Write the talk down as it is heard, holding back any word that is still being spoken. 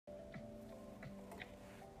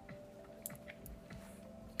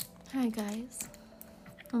Hi guys,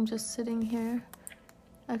 I'm just sitting here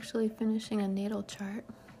actually finishing a natal chart.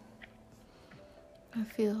 I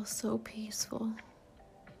feel so peaceful.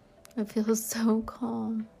 I feel so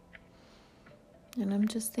calm. And I'm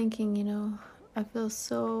just thinking, I feel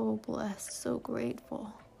so blessed, so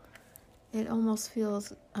grateful. I almost feel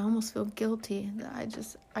guilty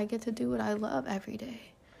that I get to do what I love every day.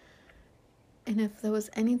 And if there was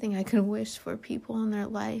anything I could wish for people in their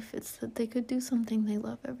life, it's that they could do something they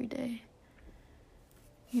love every day.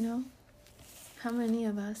 How many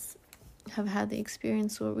of us have had the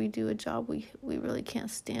experience where we do a job we really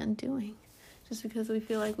can't stand doing just because we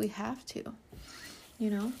feel like we have to?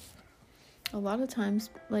 A lot of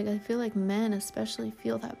times, I feel like men especially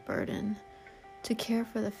feel that burden to care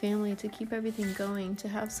for the family, to keep everything going, to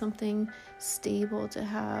have something stable, to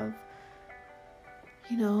have,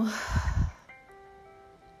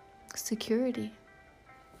 security.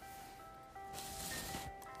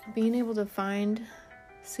 Being able to find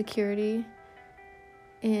security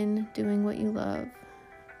in doing what you love,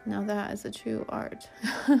 now that is a true art.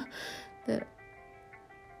 That,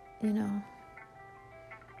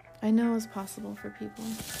 I know is possible for people.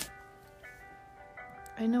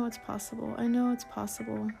 I know it's possible. I know it's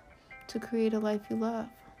possible to create a life you love.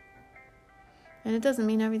 And it doesn't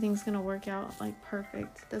mean everything's going to work out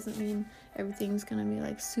perfect. It doesn't mean everything's going to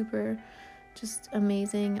be super just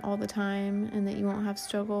amazing all the time, and that you won't have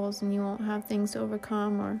struggles and you won't have things to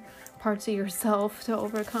overcome or parts of yourself to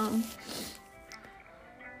overcome.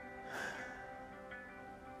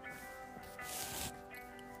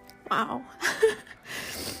 Wow.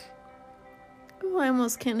 I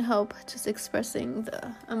almost can't help just expressing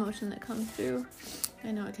the emotion that comes through. I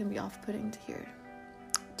know it can be off-putting to hear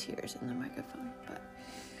tears in the microphone, but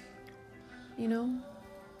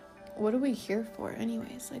what are we here for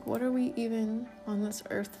anyways? What are we even on this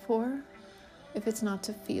earth for if it's not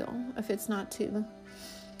to feel, if it's not to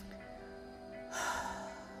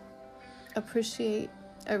appreciate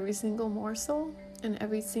every single morsel and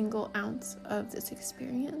every single ounce of this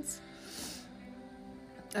experience?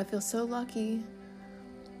 I feel so lucky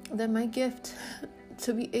that my gift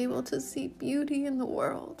to be able to see beauty in the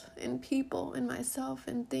world, in people, in myself,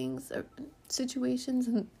 in things, situations,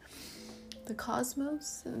 and the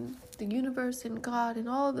cosmos, and the universe, and God, and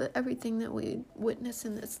all of everything that we witness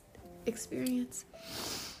in this experience.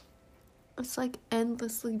 It's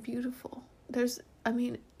endlessly beautiful.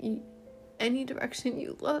 Any direction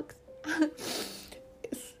you look,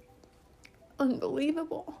 it's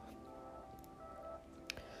unbelievable.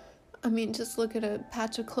 Just look at a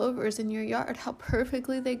patch of clovers in your yard, how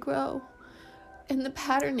perfectly they grow. And the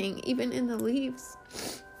patterning, even in the leaves.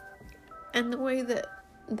 And the way that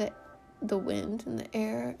the wind and the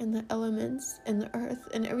air and the elements and the earth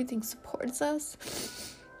and everything supports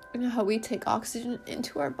us. And how we take oxygen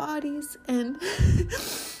into our bodies, and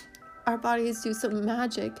our bodies do some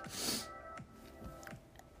magic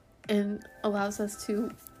and allows us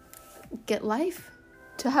to get life,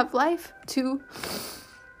 to have life, to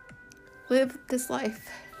live this life,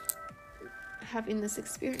 having this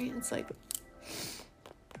experience.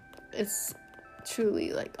 It's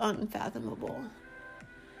truly unfathomable,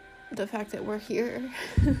 the fact that we're here.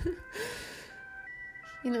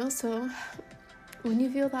 So when you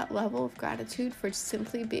feel that level of gratitude for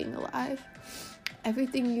simply being alive,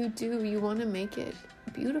 everything you do, you want to make it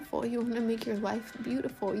beautiful. You want to make your life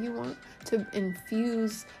beautiful. You want to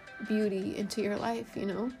infuse beauty into your life,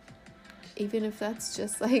 even if that's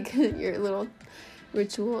just your little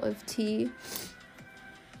ritual of tea,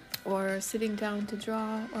 or sitting down to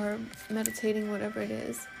draw, or meditating, whatever it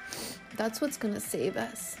is. That's what's going to save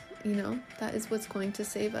us. That is what's going to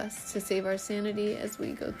save us, to save our sanity as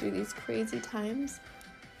we go through these crazy times.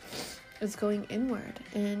 Is going inward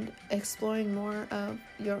and exploring more of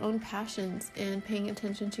your own passions and paying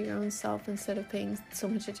attention to your own self instead of paying so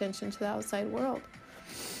much attention to the outside world.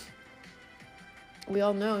 We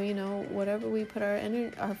all know, whatever we put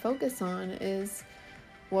our focus on is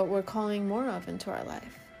what we're calling more of into our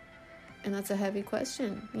life. And that's a heavy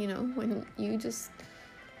question, when you just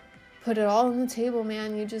put it all on the table,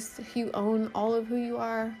 man. You own all of who you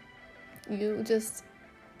are. You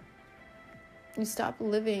stop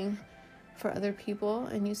living for other people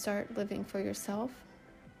and you start living for yourself.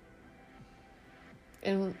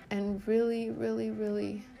 And really, really,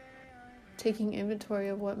 really taking inventory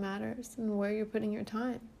of what matters and where you're putting your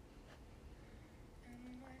time.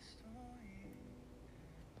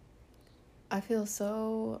 I feel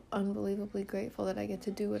so unbelievably grateful that I get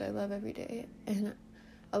to do what I love every day. And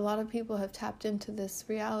a lot of people have tapped into this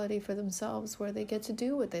reality for themselves where they get to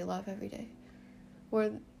do what they love every day.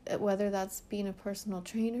 Whether that's being a personal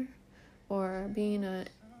trainer, or being a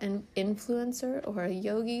an influencer or a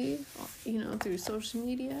yogi, through social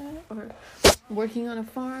media, or working on a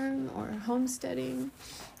farm, or homesteading,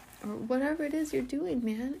 or whatever it is you're doing,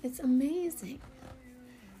 man. It's amazing.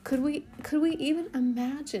 Could we even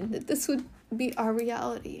imagine that this would be our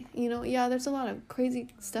reality? There's a lot of crazy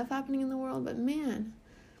stuff happening in the world, but man,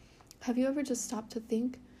 have you ever just stopped to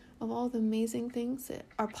think of all the amazing things that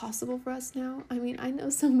are possible for us now? I mean, I know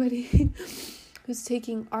somebody who's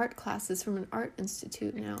taking art classes from an art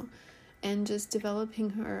institute now and just developing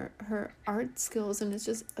her art skills, and it's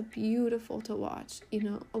just beautiful to watch.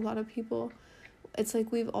 A lot of people, it's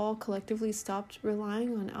like we've all collectively stopped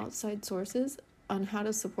relying on outside sources on how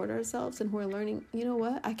to support ourselves, and we're learning,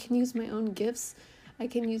 I can use my own gifts, I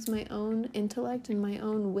can use my own intellect and my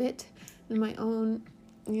own wit and my own,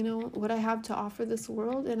 what I have to offer this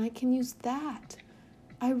world, and I can use that.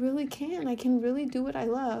 I really can. I can really do what I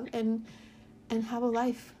love and have a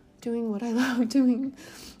life doing what I love doing,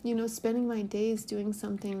 spending my days doing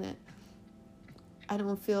something that I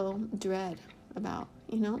don't feel dread about,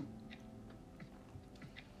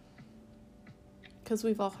 because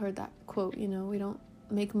we've all heard that quote, we don't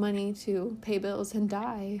make money to pay bills and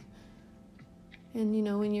die. And,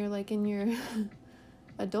 when you're like in your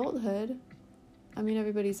adulthood, I mean,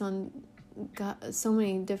 everybody's got so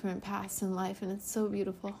many different paths in life, and it's so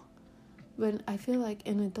beautiful. But I feel like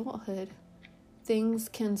in adulthood, things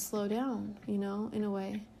can slow down, in a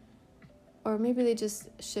way. Or maybe they just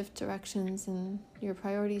shift directions and your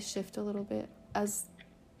priorities shift a little bit, as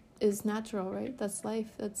is natural, right? That's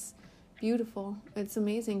life. That's beautiful. It's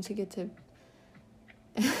amazing to get to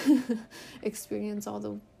experience all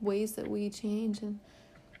the ways that we change and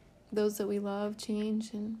those that we love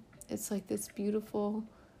change, and it's like this beautiful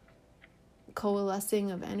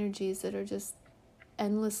coalescing of energies that are just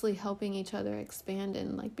endlessly helping each other expand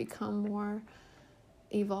and like become more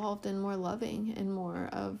evolved and more loving and more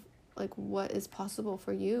of like what is possible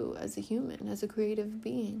for you as a human, as a creative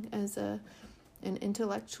being, as an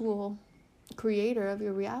intellectual creator of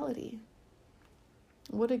your reality.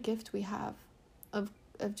 What a gift we have of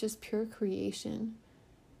just pure creation.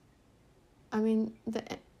 I mean, the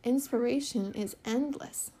inspiration is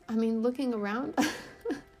endless. I mean, looking around,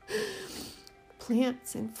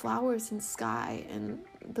 plants and flowers and sky and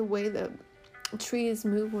the way the trees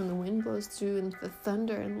move when the wind blows through, and the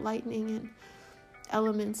thunder and lightning and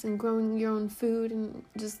elements, and growing your own food, and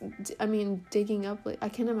just, digging up, like, I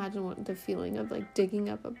can't imagine what the feeling of like digging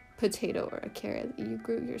up a potato or a carrot that you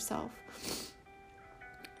grew yourself.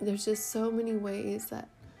 There's just so many ways that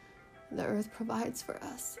the earth provides for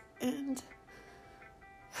us, and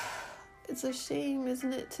it's a shame,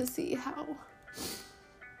 isn't it, to see how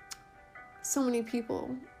so many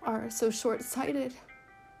people are so short-sighted.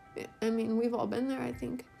 I mean, we've all been there, I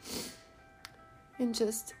think, and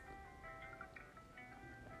just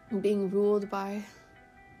being ruled by,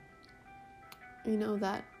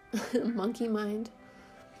 that monkey mind.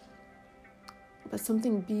 But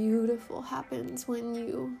something beautiful happens when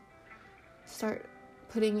you start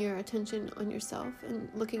putting your attention on yourself and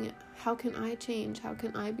looking at, how can I change? How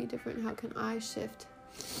can I be different? How can I shift?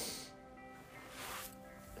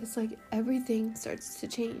 It's like everything starts to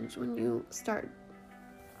change when you start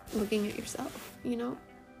looking at yourself, We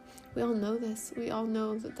all know this. We all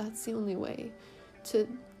know that that's the only way to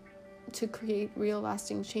create real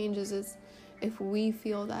lasting changes, is if we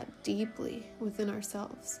feel that deeply within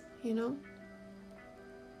ourselves,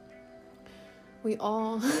 We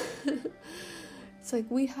all, it's like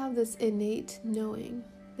we have this innate knowing,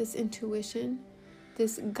 this intuition,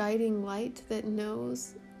 this guiding light that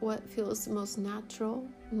knows what feels most natural,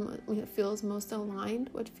 what feels most aligned,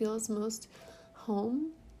 what feels most home.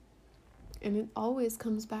 And it always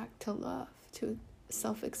comes back to love, to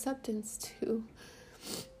self-acceptance, to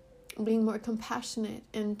being more compassionate,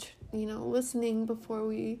 and, listening before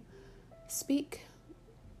we speak,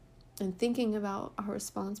 and thinking about our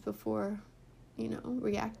response before,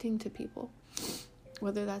 reacting to people,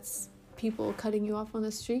 whether that's people cutting you off on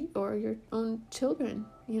the street or your own children,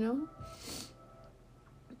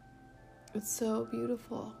 It's so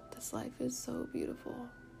beautiful. This life is so beautiful.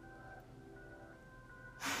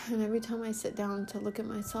 And every time I sit down to look at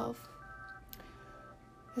myself,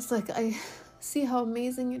 it's like I see how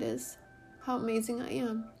amazing it is, how amazing I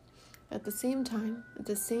am. At the same time,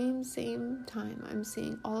 same time, I'm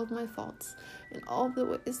seeing all of my faults and all of the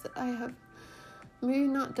ways that I have maybe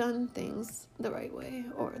not done things the right way,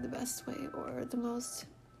 or the best way, or the most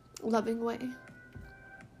loving way.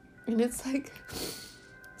 And it's like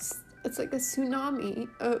a tsunami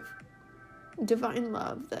of divine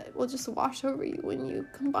love that will just wash over you when you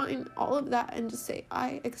combine all of that and just say,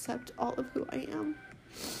 I accept all of who I am.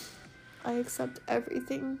 I accept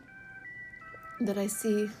everything that I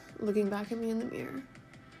see looking back at me in the mirror.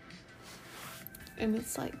 And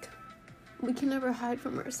it's like, we can never hide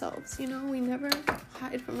from ourselves, you know? We never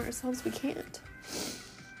hide from ourselves. We can't.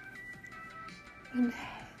 And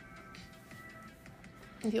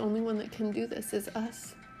the only one that can do this is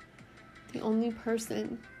us. The only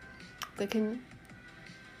person that can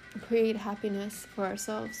create happiness for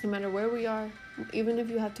ourselves, no matter where we are, even if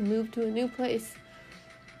you have to move to a new place,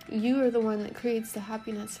 you are the one that creates the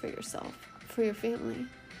happiness for yourself, for your family,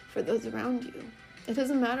 for those around you. It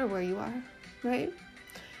doesn't matter where you are, right?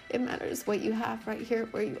 It matters what you have right here,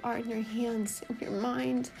 where you are, in your hands, in your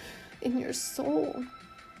mind, in your soul.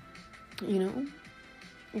 You know,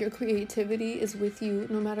 your creativity is with you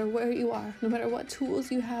no matter where you are, no matter what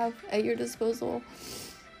tools you have at your disposal.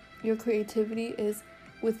 Your creativity is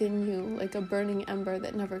within you, like a burning ember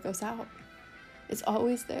that never goes out. It's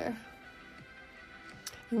always there.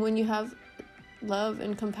 And when you have love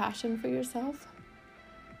and compassion for yourself,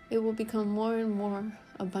 it will become more and more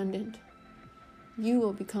abundant. You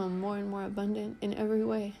will become more and more abundant in every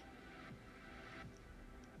way.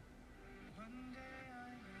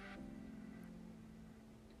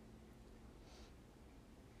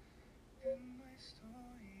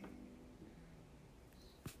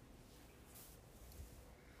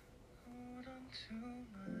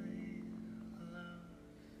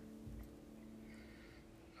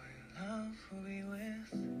 Love will be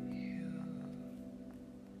with you.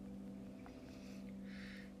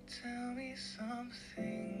 Tell me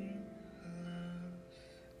something, love,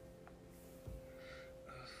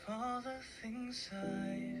 of all the things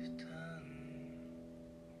I've done.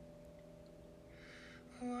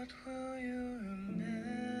 What will you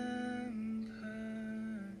remember?